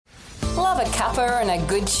a cuppa and a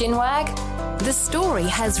good chinwag? The Story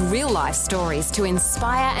has real-life stories to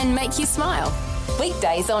inspire and make you smile.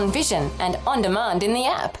 Weekdays on Vision and on demand in the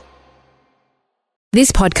app.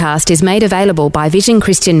 This podcast is made available by Vision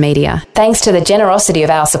Christian Media, thanks to the generosity of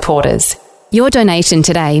our supporters. Your donation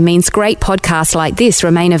today means great podcasts like this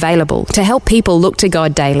remain available to help people look to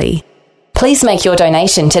God daily. Please make your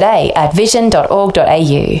donation today at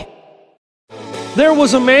vision.org.au. There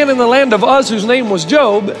was a man in the land of Uz whose name was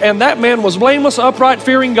Job, and that man was blameless, upright,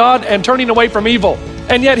 fearing God, and turning away from evil.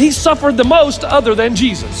 And yet he suffered the most other than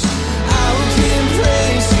Jesus.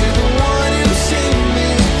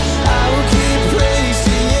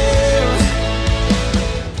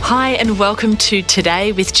 Hi and welcome to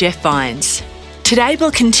Today with Jeff Vines. Today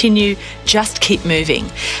we'll continue Just Keep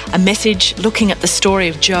Moving, a message looking at the story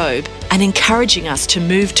of Job and encouraging us to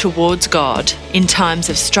move towards God in times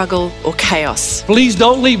of struggle or chaos. Please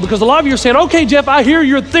don't leave, because a lot of you are saying, okay, Jeff, I hear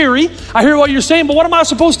your theory, I hear what you're saying, but what am I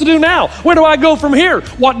supposed to do now? Where do I go from here?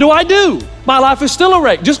 What do I do? My life is still a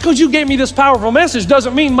wreck. Just because you gave me this powerful message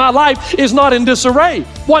doesn't mean my life is not in disarray.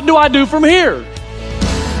 What do I do from here?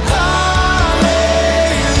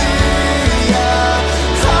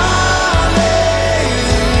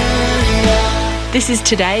 This is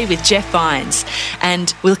Today with Jeff Vines,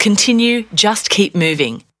 and we'll continue Just Keep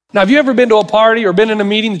Moving. Now, have you ever been to a party or been in a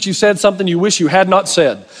meeting that you said something you wish you had not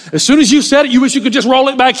said? As soon as you said it, you wish you could just roll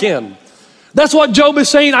it back in. That's what Job is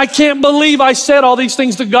saying. I can't believe I said all these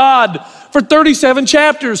things to God for 37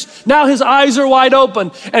 chapters. Now his eyes are wide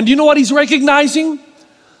open. And do you know what he's recognizing?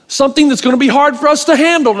 Something that's going to be hard for us to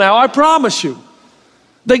handle now, I promise you.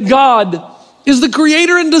 That God is the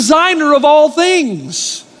creator and designer of all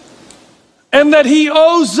things. And that he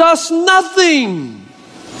owes us nothing.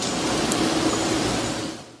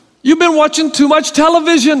 You've been watching too much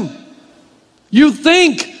television. You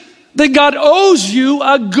think that God owes you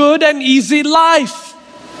a good and easy life.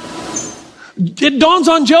 It dawns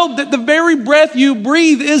on Job that the very breath you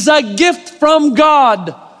breathe is a gift from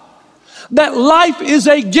God. That life is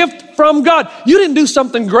a gift from God. You didn't do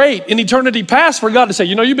something great in eternity past for God to say,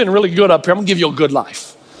 you know, you've been really good up here. I'm gonna give you a good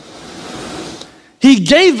life. He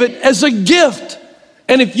gave it as a gift.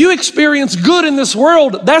 And if you experience good in this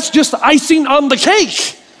world, that's just icing on the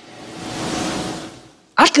cake.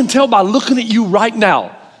 I can tell by looking at you right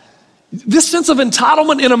now. This sense of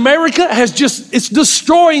entitlement in America it's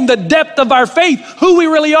destroying the depth of our faith, who we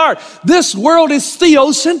really are. This world is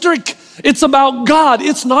theocentric. It's about God.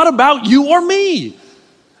 It's not about you or me.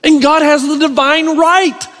 And God has the divine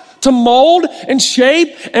right to mold and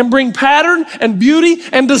shape and bring pattern and beauty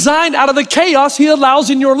and design out of the chaos he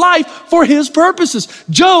allows in your life for his purposes.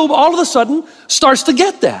 Job, all of a sudden, starts to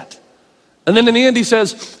get that. And then in the end, he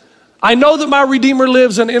says, I know that my Redeemer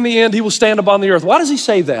lives, and in the end, he will stand upon the earth. Why does he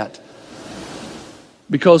say that?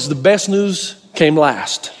 Because the best news came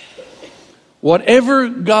last. Whatever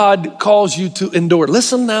God calls you to endure,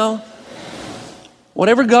 listen now,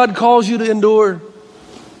 whatever God calls you to endure,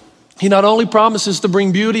 he not only promises to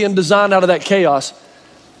bring beauty and design out of that chaos,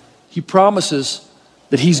 he promises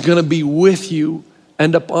that he's gonna be with you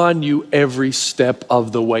and upon you every step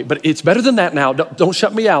of the way. But it's better than that now. Don't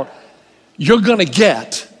shut me out. You're gonna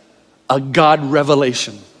get a God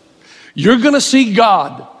revelation. You're gonna see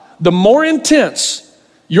God. The more intense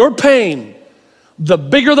your pain, the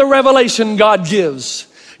bigger the revelation God gives.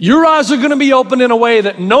 Your eyes are gonna be opened in a way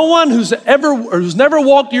that no one who's never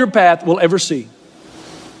walked your path will ever see.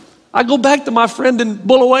 I go back to my friend in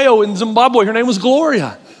Bulawayo in Zimbabwe. Her name was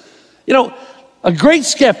Gloria. You know, a great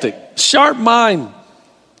skeptic, sharp mind.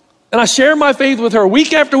 And I share my faith with her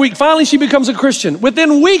week after week. Finally, she becomes a Christian.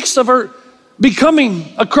 Within weeks of her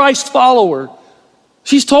becoming a Christ follower,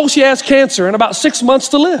 she's told she has cancer and about 6 months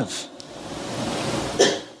to live.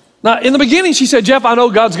 Now, in the beginning, she said, Jeff, I know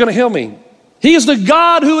God's gonna heal me. He is the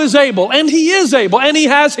God who is able, and he is able, and he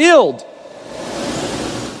has healed.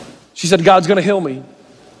 She said, God's gonna heal me.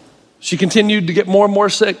 She continued to get more and more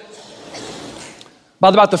sick. By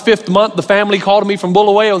about the 5th month, the family called me from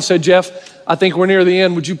Bulawayo and said, Jeff, I think we're near the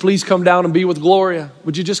end. Would you please come down and be with Gloria?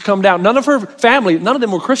 Would you just come down? None of her family, none of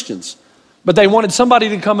them were Christians, but they wanted somebody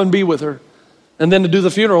to come and be with her and then to do the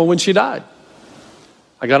funeral when she died.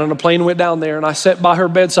 I got on a plane and went down there and I sat by her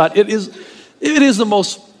bedside. It is the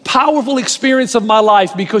most powerful experience of my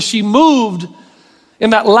life because she moved in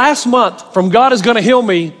that last month from God is gonna heal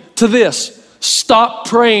me to this. Stop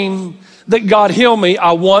praying that God heal me.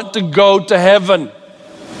 I want to go to heaven.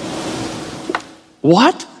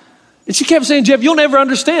 What? And she kept saying, Jeff, you'll never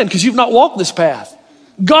understand because you've not walked this path.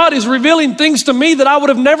 God is revealing things to me that I would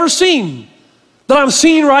have never seen, that I'm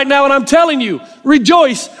seeing right now, and I'm telling you,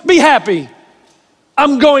 rejoice, be happy.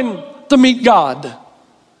 I'm going to meet God.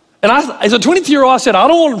 And as a 22-year-old, I said, I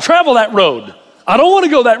don't want to travel that road. I don't want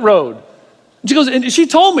to go that road. And she goes, and she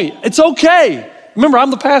told me, it's okay. Remember,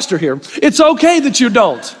 I'm the pastor here. It's okay that you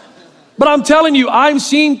don't. But I'm telling you, I'm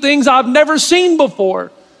seeing things I've never seen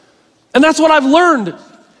before. And that's what I've learned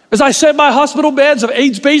as I sat by hospital beds of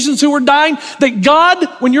AIDS patients who were dying, that God,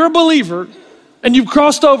 when you're a believer and you've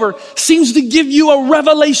crossed over, seems to give you a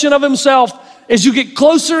revelation of himself as you get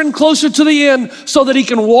closer and closer to the end so that he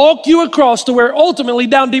can walk you across to where ultimately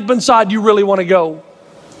down deep inside you really want to go.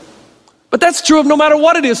 But that's true of no matter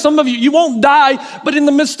what it is. Some of you, you won't die, but in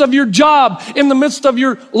the midst of your job, in the midst of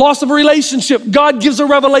your loss of a relationship, God gives a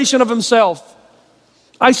revelation of himself.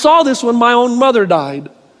 I saw this when my own mother died.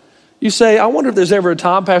 You say, I wonder if there's ever a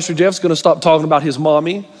time Pastor Jeff's going to stop talking about his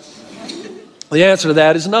mommy. The answer to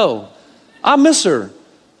that is no. I miss her.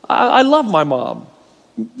 I love my mom.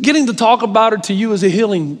 Getting to talk about her to you is a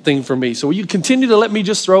healing thing for me. So will you continue to let me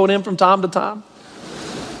just throw it in from time to time?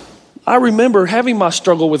 I remember having my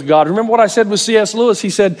struggle with God. Remember what I said with C.S. Lewis? He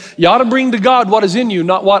said, you ought to bring to God what is in you,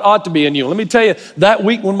 not what ought to be in you. Let me tell you, that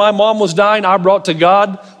week when my mom was dying, I brought to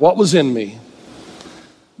God what was in me.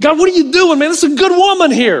 God, what are you doing, man? This is a good woman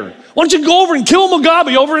here. Why don't you go over and kill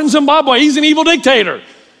Mugabe over in Zimbabwe? He's an evil dictator.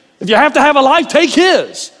 If you have to have a life, take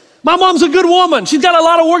his. My mom's a good woman. She's got a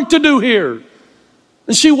lot of work to do here.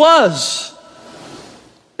 And she was.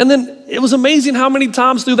 And then it was amazing how many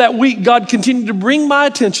times through that week God continued to bring my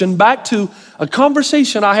attention back to a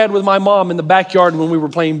conversation I had with my mom in the backyard when we were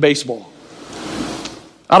playing baseball.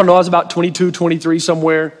 I don't know, I was about 22, 23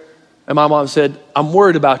 somewhere. And my mom said, I'm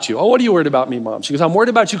worried about you. Oh, what are you worried about me, Mom? She goes, I'm worried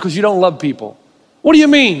about you because you don't love people. What do you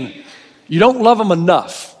mean? You don't love them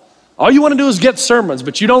enough. All you want to do is get sermons,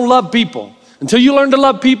 but you don't love people. Until you learn to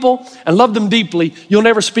love people and love them deeply, you'll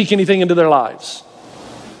never speak anything into their lives.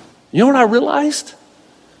 You know what I realized?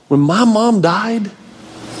 When my mom died,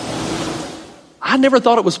 I never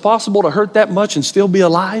thought it was possible to hurt that much and still be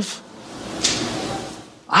alive.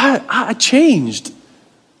 I changed.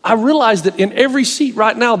 I realized that in every seat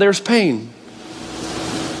right now, there's pain.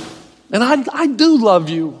 And I do love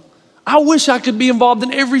you. I wish I could be involved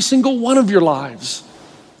in every single one of your lives.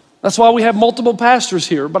 That's why we have multiple pastors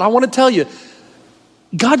here. But I want to tell you,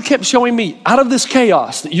 God kept showing me out of this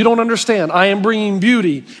chaos that you don't understand, I am bringing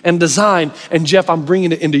beauty and design, and Jeff, I'm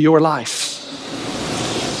bringing it into your life.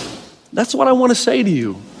 That's what I want to say to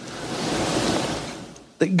you.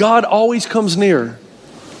 That God always comes near.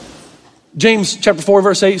 James chapter 4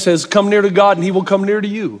 verse 8 says, come near to God and he will come near to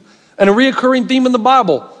you. And a reoccurring theme in the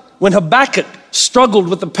Bible, when Habakkuk struggled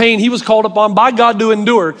with the pain he was called upon by God to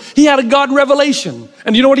endure, he had a God revelation.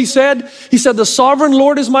 And you know what he said? He said, the sovereign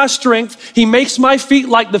Lord is my strength. He makes my feet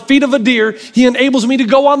like the feet of a deer. He enables me to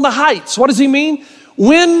go on the heights. What does he mean?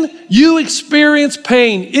 When you experience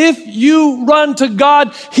pain, if you run to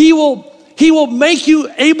God, he will make you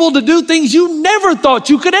able to do things you never thought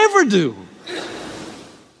you could ever do.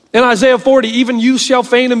 In Isaiah 40, even youth shall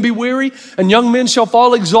faint and be weary, and young men shall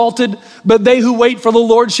fall exalted, but they who wait for the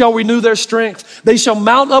Lord shall renew their strength. They shall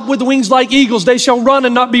mount up with wings like eagles. They shall run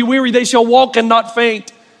and not be weary. They shall walk and not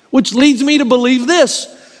faint. Which leads me to believe this,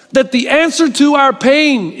 that the answer to our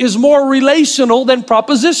pain is more relational than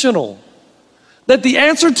propositional. That the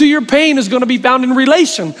answer to your pain is going to be found in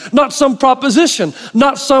relation, not some proposition,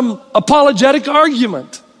 not some apologetic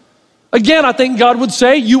argument. Again, I think God would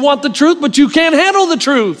say, you want the truth, but you can't handle the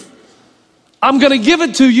truth. I'm going to give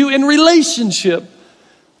it to you in relationship.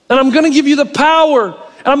 And I'm going to give you the power.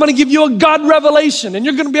 And I'm going to give you a God revelation. And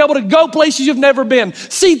you're going to be able to go places you've never been,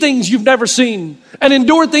 see things you've never seen, and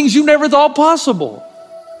endure things you never thought possible.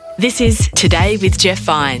 This is Today with Jeff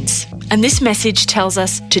Vines. And this message tells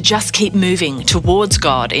us to just keep moving towards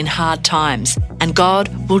God in hard times. And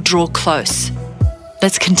God will draw close.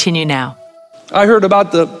 Let's continue now. I heard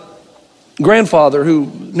about the grandfather who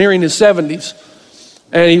nearing his 70s,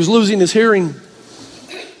 and he was losing his hearing,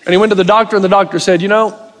 and he went to the doctor, and the doctor said, you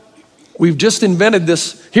know, we've just invented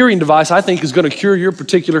this hearing device I think is going to cure your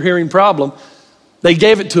particular hearing problem. They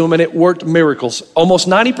gave it to him and it worked miracles. Almost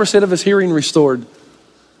 90% of his hearing restored.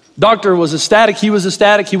 Doctor was ecstatic, he was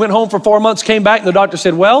ecstatic. He went home for 4 months, came back, and the doctor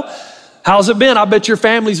said, well, how's it been? I bet your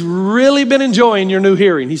family's really been enjoying your new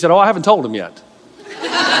hearing. He said, oh, I haven't told him yet.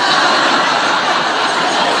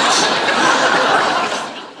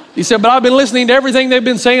 He said, but I've been listening to everything they've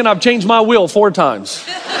been saying. I've changed my will 4 times.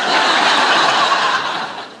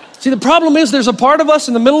 See, the problem is there's a part of us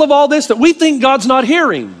in the middle of all this that we think God's not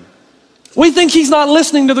hearing. We think he's not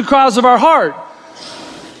listening to the cries of our heart.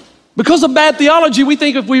 Because of bad theology, we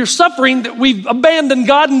think if we are suffering that we've abandoned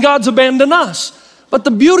God and God's abandoned us. But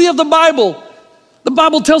the beauty of the Bible The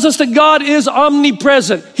Bible tells us that God is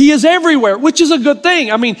omnipresent. He is everywhere, which is a good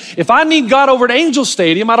thing. I mean, if I need God over at Angel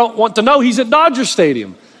Stadium, I don't want to know He's at Dodger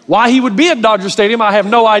Stadium. Why He would be at Dodger Stadium, I have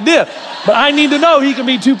no idea. But I need to know He can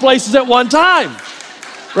be two places at one time,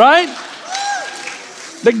 right?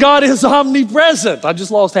 That God is omnipresent. I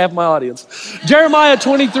just lost half my audience. Jeremiah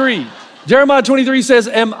 23 says,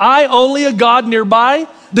 am I only a God nearby,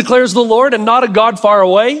 declares the Lord, and not a God far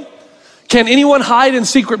away? Can anyone hide in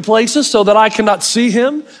secret places so that I cannot see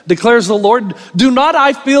Him, declares the Lord? Do not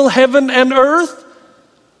I fill heaven and earth?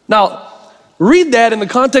 Now, read that in the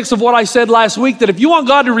context of what I said last week, that if you want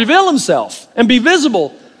God to reveal Himself and be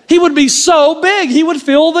visible, He would be so big, He would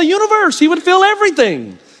fill the universe. He would fill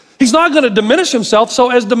everything. He's not going to diminish Himself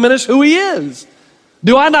so as diminish who He is.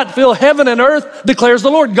 Do I not fill heaven and earth, declares the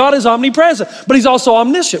Lord. God is omnipresent, but He's also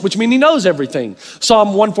omniscient, which means He knows everything.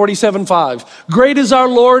 Psalm 147:5. Great is our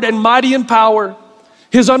Lord and mighty in power.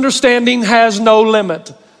 His understanding has no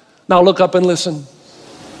limit. Now look up and listen.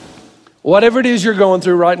 Whatever it is you're going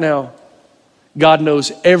through right now, God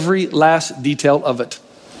knows every last detail of it.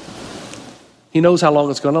 He knows how long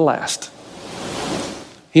it's going to last.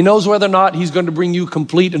 He knows whether or not He's going to bring you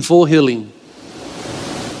complete and full healing.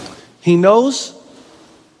 He knows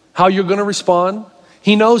how you're going to respond.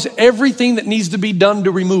 He knows everything that needs to be done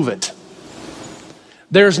to remove it.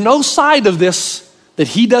 There's no side of this that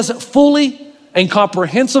He doesn't fully and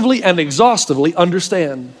comprehensively and exhaustively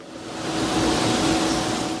understand.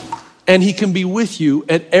 And He can be with you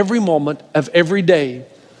at every moment of every day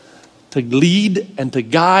to lead and to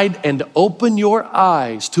guide and to open your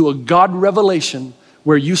eyes to a God revelation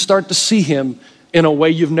where you start to see Him in a way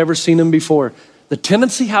you've never seen Him before. The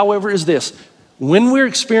tendency, however, is this. When we're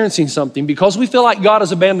experiencing something, because we feel like God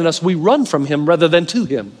has abandoned us, we run from Him rather than to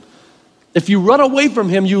Him. If you run away from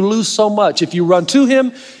Him, you lose so much. If you run to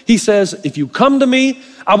Him, He says, if you come to me,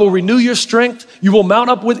 I will renew your strength. You will mount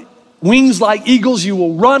up with wings like eagles. You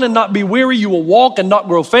will run and not be weary. You will walk and not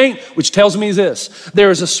grow faint, which tells me this. There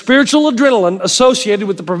is a spiritual adrenaline associated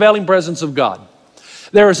with the prevailing presence of God.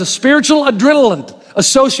 There is a spiritual adrenaline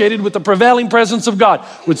associated with the prevailing presence of God.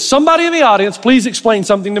 Would somebody in the audience please explain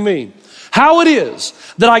something to me? How it is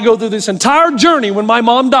that I go through this entire journey when my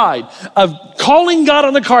mom died of calling God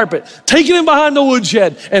on the carpet, taking Him behind the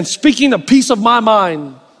woodshed and speaking a piece of my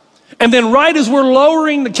mind. And then right as we're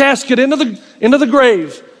lowering the casket into the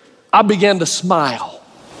grave, I began to smile.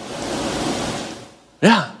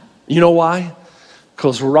 Yeah, you know why?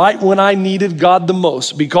 Because right when I needed God the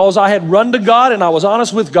most, because I had run to God and I was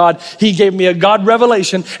honest with God, He gave me a God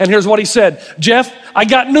revelation. And here's what He said. Jeff, I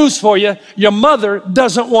got news for you. Your mother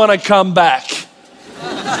doesn't want to come back.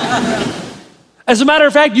 As a matter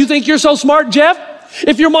of fact, you think you're so smart, Jeff?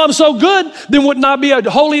 If your mom's so good, then wouldn't I be a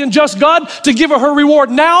holy and just God to give her reward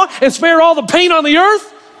now and spare all the pain on the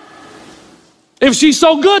earth? If she's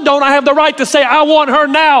so good, don't I have the right to say, I want her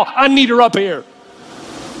now. I need her up here.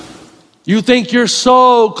 You think you're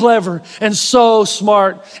so clever and so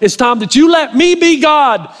smart. It's time that you let me be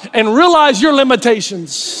God and realize your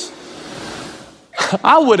limitations.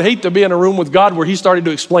 I would hate to be in a room with God where He started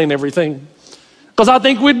to explain everything. Because I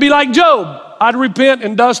think we'd be like Job. I'd repent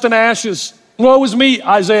in dust and ashes. Woe is me,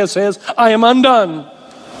 Isaiah says, I am undone.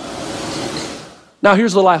 Now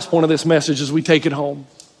here's the last point of this message as we take it home.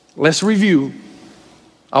 Let's review.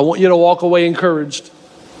 I want you to walk away encouraged.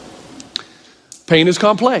 Pain is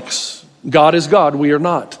complex. God is God, we are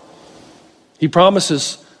not. He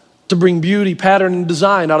promises to bring beauty, pattern, and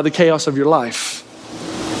design out of the chaos of your life.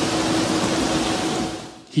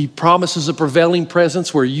 He promises a prevailing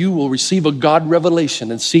presence where you will receive a God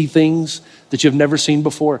revelation and see things that you've never seen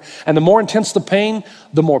before. And the more intense the pain,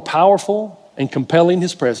 the more powerful and compelling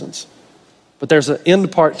His presence. But there's an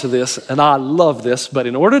end part to this, and I love this, but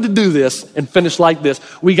in order to do this and finish like this,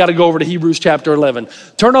 we got to go over to Hebrews chapter 11.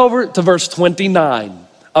 Turn over to verse 29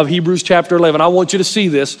 of Hebrews chapter 11. I want you to see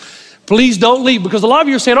this. Please don't leave, because a lot of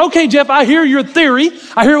you are saying, okay, Jeff, I hear your theory.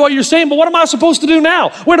 I hear what you're saying, but what am I supposed to do now?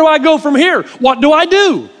 Where do I go from here? What do I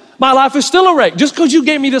do? My life is still a wreck. Just because you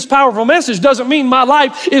gave me this powerful message doesn't mean my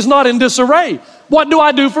life is not in disarray. What do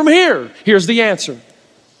I do from here? Here's the answer.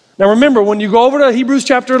 Now remember, when you go over to Hebrews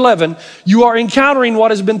chapter 11, you are encountering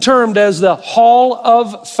what has been termed as the Hall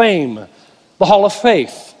of Fame, the Hall of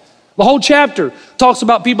Faith. The whole chapter talks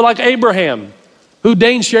about people like Abraham, who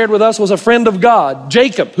Dane shared with us was a friend of God,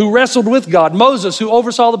 Jacob, who wrestled with God, Moses, who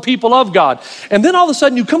oversaw the people of God. And then all of a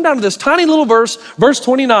sudden you come down to this tiny little verse, verse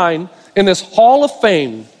 29, in this Hall of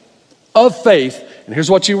Fame of faith. And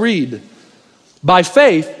here's what you read. By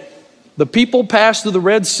faith, the people passed through the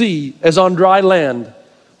Red Sea as on dry land.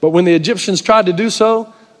 But when the Egyptians tried to do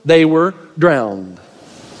so, they were drowned.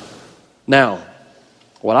 Now,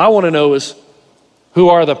 what I want to know is, Who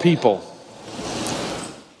are the people?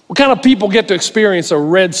 What kind of people get to experience a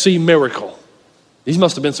Red Sea miracle? These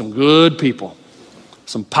must have been some good people,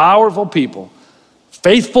 some powerful people,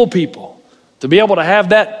 faithful people, to be able to have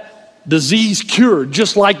that disease cured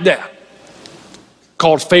just like that,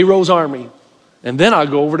 called Pharaoh's army. And then I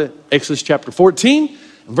go over to Exodus chapter 14,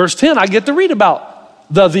 and verse 10, I get to read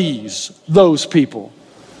about those people.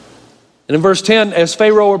 And in verse 10, as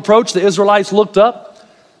Pharaoh approached, the Israelites looked up,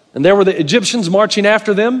 and there were the Egyptians marching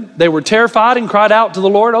after them. They were terrified and cried out to the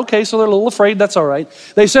Lord. Okay, so they're a little afraid, that's all right.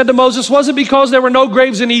 They said to Moses, was it because there were no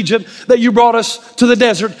graves in Egypt that you brought us to the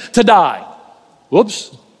desert to die? Whoops,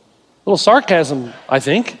 a little sarcasm, I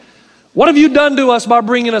think. What have you done to us by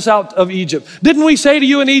bringing us out of Egypt? Didn't we say to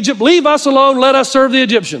you in Egypt, leave us alone, let us serve the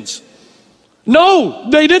Egyptians? No,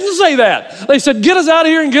 they didn't say that. They said, get us out of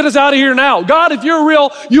here and get us out of here now. God, if you're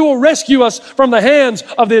real, you will rescue us from the hands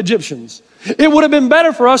of the Egyptians. It would have been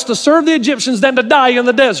better for us to serve the Egyptians than to die in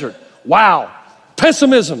the desert. Wow,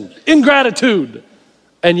 pessimism, ingratitude.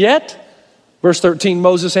 And yet, verse 13,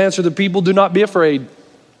 Moses answered the people, do not be afraid.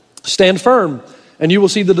 Stand firm, and you will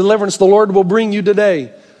see the deliverance the Lord will bring you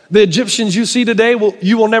today. The Egyptians you see today,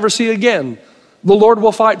 you will never see again. The Lord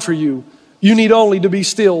will fight for you. You need only to be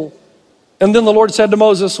still. And then the Lord said to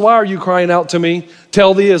Moses, why are you crying out to me?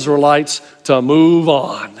 Tell the Israelites to move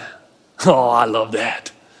on. Oh, I love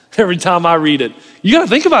that. Every time I read it. You got to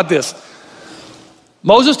think about this.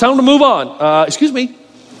 Moses, tell them to move on. Excuse me.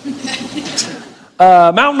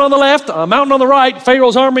 Mountain on the left, mountain on the right,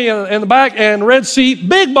 Pharaoh's army in the back, and Red Sea,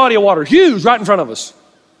 big body of water, huge, right in front of us.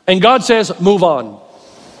 And God says, move on.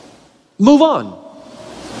 Move on.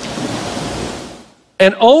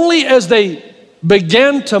 And only as they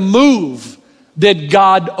began to move did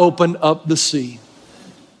God open up the sea.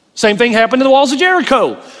 Same thing happened to the walls of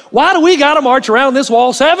Jericho. Why do we got to march around this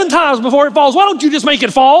wall 7 times before it falls? Why don't you just make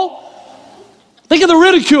it fall? Think of the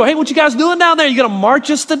ridicule. Hey, what you guys doing down there? You going to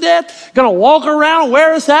march us to death? Going to walk around and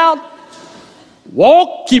wear us out?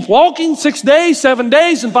 Walk, keep walking 6 days, 7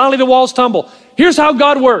 days, and finally the walls tumble. Here's how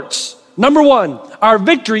God works. Number 1, our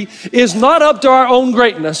victory is not up to our own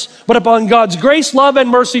greatness, but upon God's grace, love, and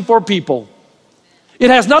mercy for people. It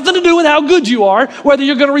has nothing to do with how good you are, whether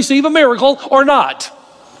you're going to receive a miracle or not.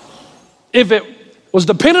 If it was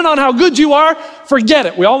dependent on how good you are, forget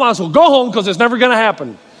it. We all might as well go home because it's never going to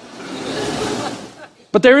happen.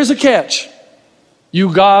 But there is a catch.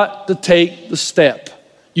 You got to take the step.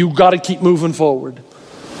 You got to keep moving forward.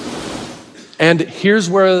 And here's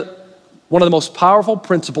where one of the most powerful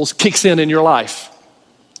principles kicks in your life.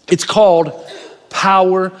 It's called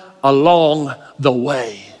power along the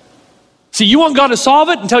way. See, you want God to solve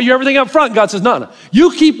it and tell you everything up front. God says, no.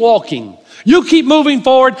 You keep walking. You keep moving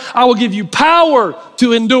forward. I will give you power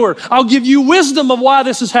to endure. I'll give you wisdom of why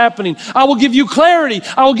this is happening. I will give you clarity.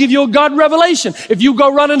 I will give you a God revelation. If you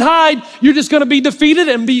go run and hide, you're just going to be defeated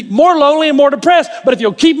and be more lonely and more depressed. But if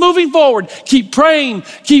you'll keep moving forward, keep praying,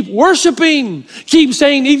 keep worshiping, keep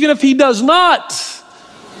saying, even if he does not,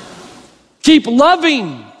 keep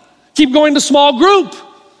loving, keep going to small group,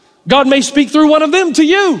 God may speak through one of them to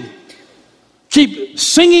you. Keep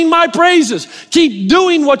singing my praises. Keep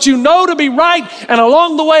doing what you know to be right. And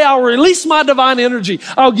along the way, I'll release my divine energy.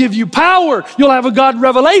 I'll give you power. You'll have a God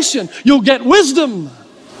revelation. You'll get wisdom.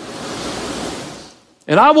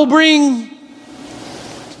 And I will bring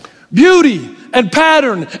beauty and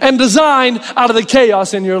pattern and design out of the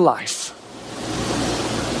chaos in your life.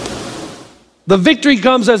 The victory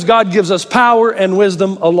comes as God gives us power and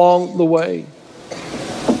wisdom along the way.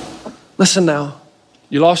 Listen now.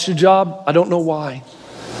 You lost your job? I don't know why.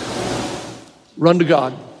 Run to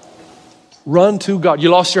God. Run to God. You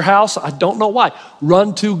lost your house? I don't know why.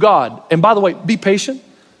 Run to God. And by the way, be patient.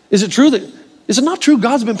 Is it not true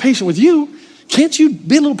God's been patient with you? Can't you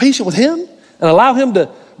be a little patient with him and allow him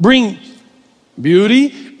to bring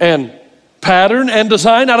beauty and pattern and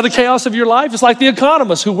design out of the chaos of your life? It's like the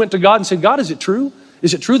economist who went to God and said, God, is it true?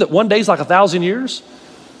 Is it true that one day is like 1,000 years?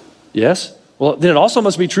 Yes. Well, then it also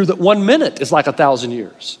must be true that 1 minute is like 1,000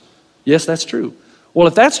 years. Yes, that's true. Well,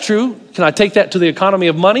 if that's true, can I take that to the economy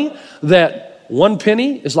of money, that 1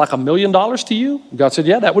 penny is like $1 million to you? God said,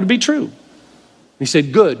 yeah, that would be true. He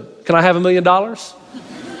said, good. Can I have $1 million?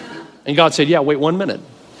 And God said, yeah, wait 1 minute.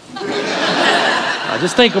 Now,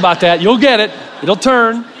 just think about that. You'll get it. It'll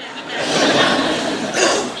turn.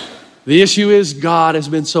 The issue is God has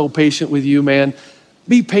been so patient with you, man.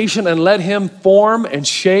 Be patient and let him form and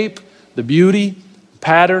shape the beauty,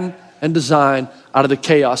 pattern, and design out of the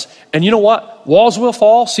chaos. And you know what? Walls will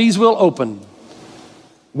fall, seas will open.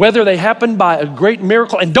 Whether they happen by a great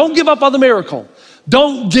miracle, and don't give up on the miracle.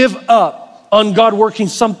 Don't give up on God working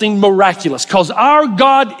something miraculous, because our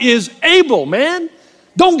God is able, man.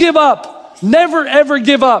 Don't give up. Never, ever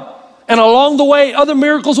give up. And along the way, other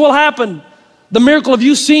miracles will happen. The miracle of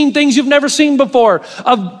you seeing things you've never seen before,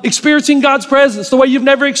 of experiencing God's presence the way you've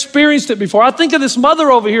never experienced it before. I think of this mother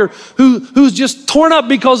over here who's just torn up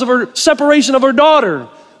because of her separation of her daughter.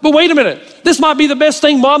 But wait a minute, this might be the best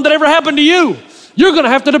thing, Mom, that ever happened to you. You're gonna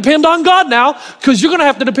have to depend on God now, because you're gonna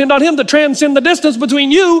have to depend on Him to transcend the distance between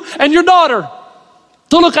you and your daughter,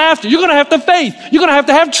 to look after. You're gonna have to faith. You're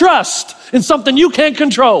gonna have trust in something you can't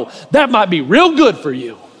control. That might be real good for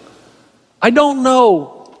you. I don't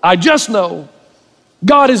know. I just know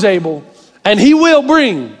God is able, and He will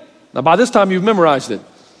bring, now by this time you've memorized it,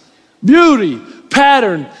 beauty,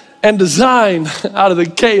 pattern, and design out of the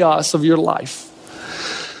chaos of your life.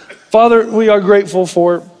 Father, we are grateful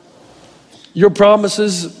for your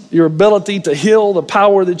promises, your ability to heal, the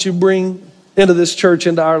power that you bring into this church,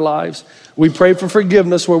 into our lives. We pray for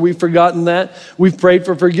forgiveness where we've forgotten that. We've prayed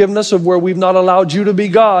for forgiveness of where we've not allowed you to be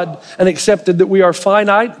God and accepted that we are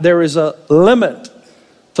finite. There is a limit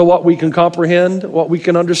to what we can comprehend, what we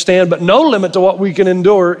can understand, but no limit to what we can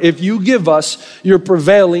endure if you give us your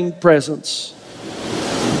prevailing presence.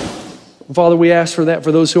 Father, we ask for that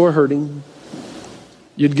for those who are hurting.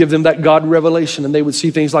 You'd give them that God revelation and they would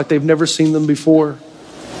see things like they've never seen them before.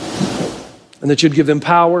 And that you'd give them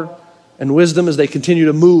power and wisdom as they continue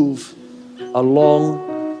to move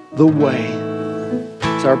along the way.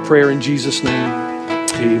 It's our prayer in Jesus' name.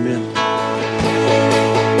 Amen.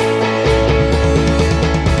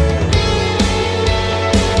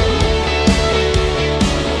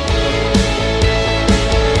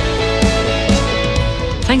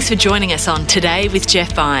 Thanks for joining us on Today with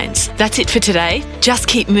Jeff Vines. That's it for today. Just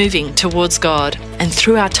keep moving towards God. And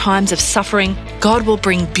through our times of suffering, God will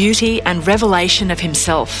bring beauty and revelation of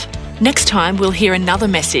Himself. Next time, we'll hear another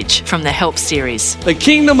message from the Help series. The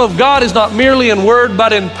kingdom of God is not merely in word,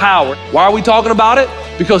 but in power. Why are we talking about it?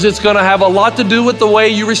 Because it's going to have a lot to do with the way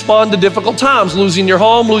you respond to difficult times, losing your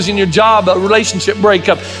home, losing your job, a relationship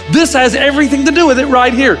breakup. This has everything to do with it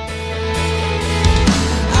right here.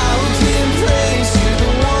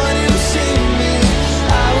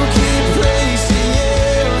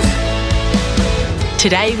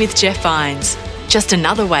 Today with Jeff Vines. Just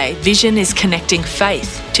another way Vision is connecting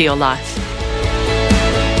faith to your life.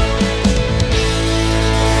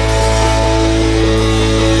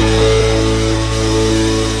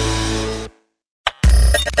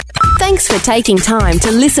 Thanks for taking time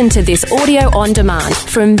to listen to this audio on demand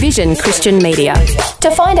from Vision Christian Media. To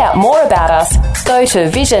find out more about us, go to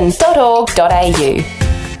vision.org.au.